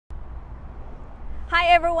Hi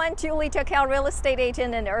everyone, Julie Jockelle, real estate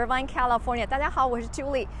agent in Irvine, California. 大家好，我是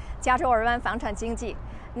Julie， 加州尔湾房产经纪。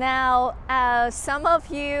Now, some of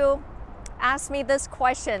you asked me this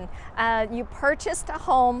question. You purchased a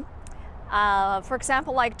home, for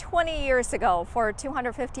example, like 20 years ago for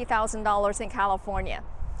 $250,000 in California.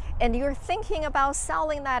 And you're thinking about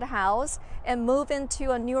selling that house and move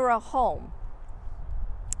into a newer home.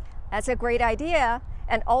 That's a great idea.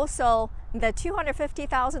 And also, the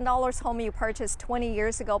 $250,000 home you purchased 20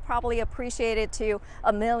 years ago probably appreciated to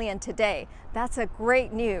 $1 million today. That's a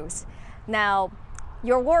great news. Now,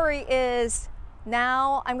 your worry is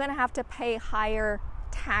now I'm going to have to pay higher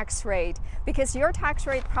tax rate because your tax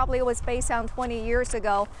rate probably was based on 20 years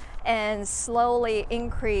ago and slowly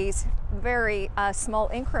increased very small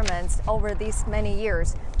increments over these many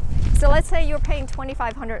years. So let's say you're paying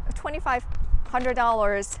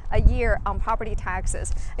 $2,500 a year on property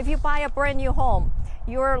taxes. If you buy a brand new home,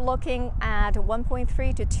 you're looking at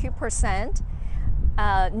 1.3 to 2%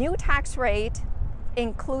 new tax rate,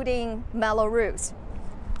 including Mello Roos.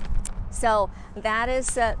 So that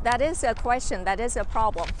is a question, that is a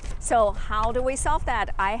problem. So how do we solve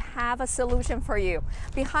that? I have a solution for you.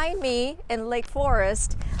 Behind me in Lake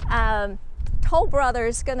Forest, Toll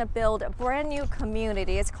Brothers is going to build a brand new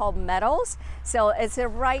community. It's called Meadows. So it's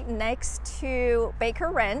right next to Baker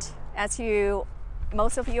Ranch, as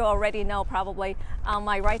most of you already know probably. On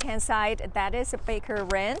my right-hand side, that is a Baker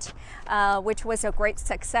Ranch, which was a great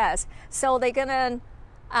success. So they're going to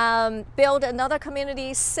build another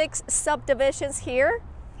community, 6 subdivisions here.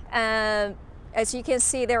 As you can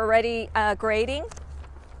see, they're already grading.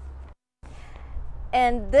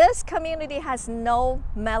 And this community has no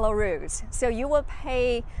Mello Roos. So you will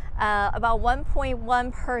pay about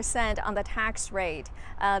 1.1% on the tax rate.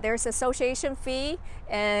 There's association fee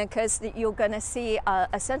because you're going to see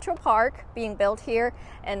a central park being built here,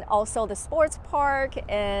 and also the sports park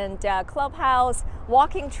and clubhouse,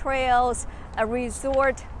 walking trails, a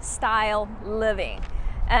resort style living.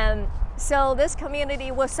 So this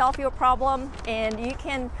community will solve your problem, and you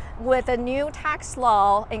can, with a new tax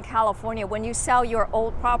law in California, when you sell your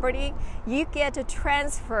old property, you get to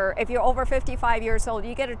transfer, if you're over 55 years old,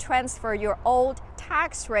 you get to transfer your old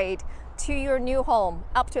tax rate to your new home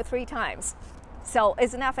up to 3 times. So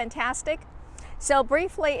isn't that fantastic? So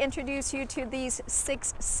briefly introduce you to these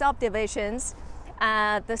 6 subdivisions.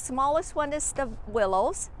 The smallest one is the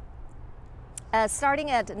Willows,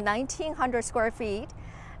 starting at 1,900 square feet.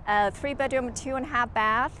 3-bedroom, 2.5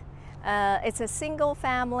 bath. It's a single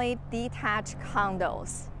family detached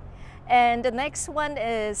condos. And the next one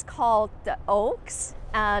is called the Oaks.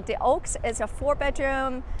 The Oaks is a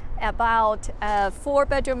 4-bedroom, about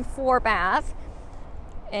 4-bedroom, 4-bath,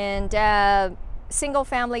 and single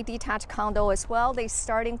family detached condo as well. The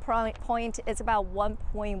starting point is about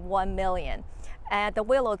 1.1 million. At the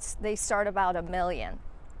Willows, they start about $1 million.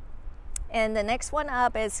 And the next one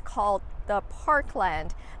up is called the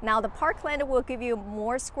Parkland. Now the Parkland will give you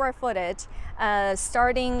more square footage,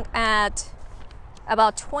 starting at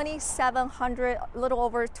about 2,700, a little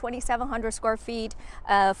over 2,700 square feet,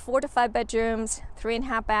 4 to 5 bedrooms,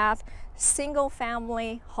 3.5 bath, single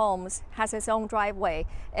family homes, has its own driveway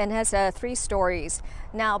and has 3 stories.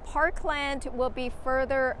 Now Parkland will be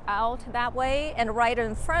further out that way, and right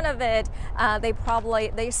in front of it,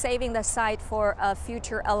 they're saving the site for a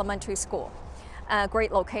future elementary school.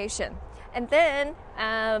 Great location. And then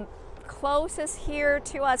closest here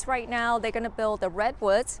to us right now, they're going to build the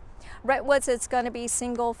Redwoods. Redwoods is going to be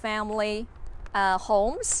single family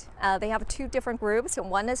homes. They have 2 different groups, and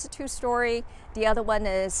one is a 2-story, the other one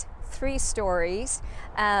is 3 stories.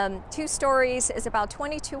 2 stories is about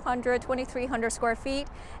 2,200, 2,300 square feet,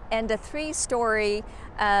 and the 3-story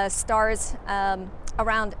starts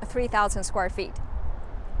around 3,000 square feet.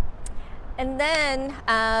 And then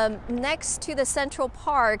next to the Central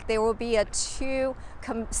Park, there will be 2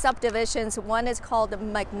 subdivisions. One is called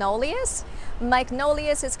Magnolias.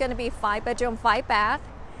 Magnolias is going to be 5-bedroom, 5-bath,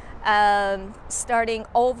 starting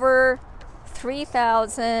over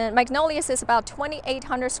 3,000. Magnolias is about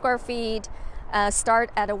 2,800 square feet, start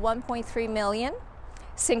at a 1.3 million.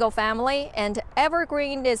 Single family, and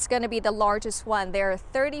Evergreen is going to be the largest one. They're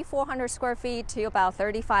 3,400 square feet to about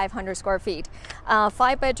 3,500 square feet.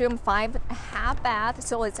 5-bedroom, 5.5 bath,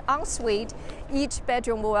 so it's ensuite. Each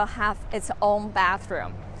bedroom will have its own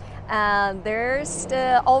bathroom. There's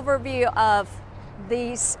the overview of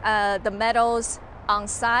these, the Meadows on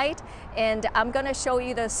site, and I'm going to show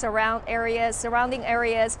you the surrounding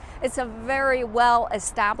areas. It's a very well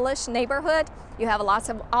established neighborhood. You have lots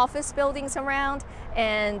of office buildings around,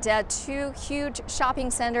 and 2 huge shopping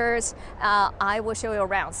centers. I will show you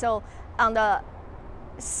around. So on the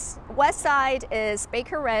west side is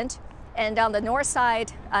Baker Rent, and on the north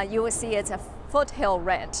side, you will see it's a Foothill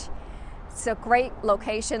Rent. It's a great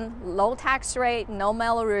location, low tax rate, no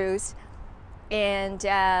Mello Roos, and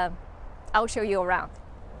I'll show you around.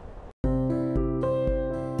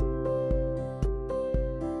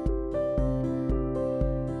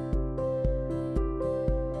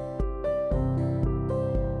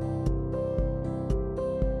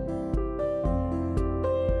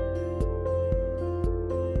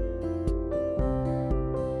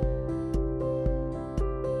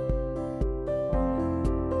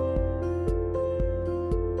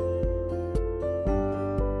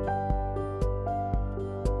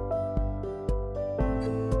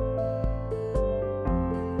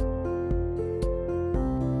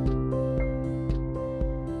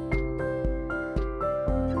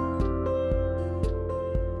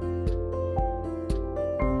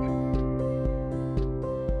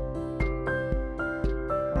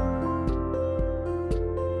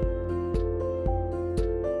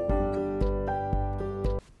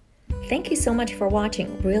 Thank you so much for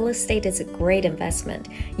watching. Real estate is a great investment.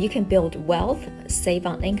 You can build wealth, save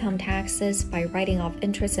on income taxes by writing off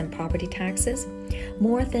interest and property taxes.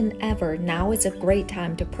 More than ever, now is a great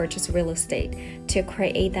time to purchase real estate to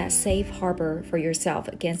create that safe harbor for yourself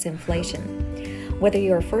against inflation. Whether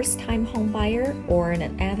you're a first-time home buyer or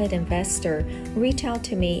an avid investor, reach out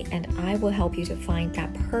to me and I will help you to find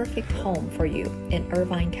that perfect home for you in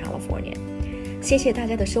Irvine, California. 谢谢大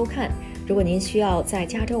家的收看。如果您需要在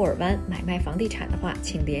加州尔湾买卖房地产的话，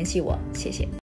请联系我，谢谢。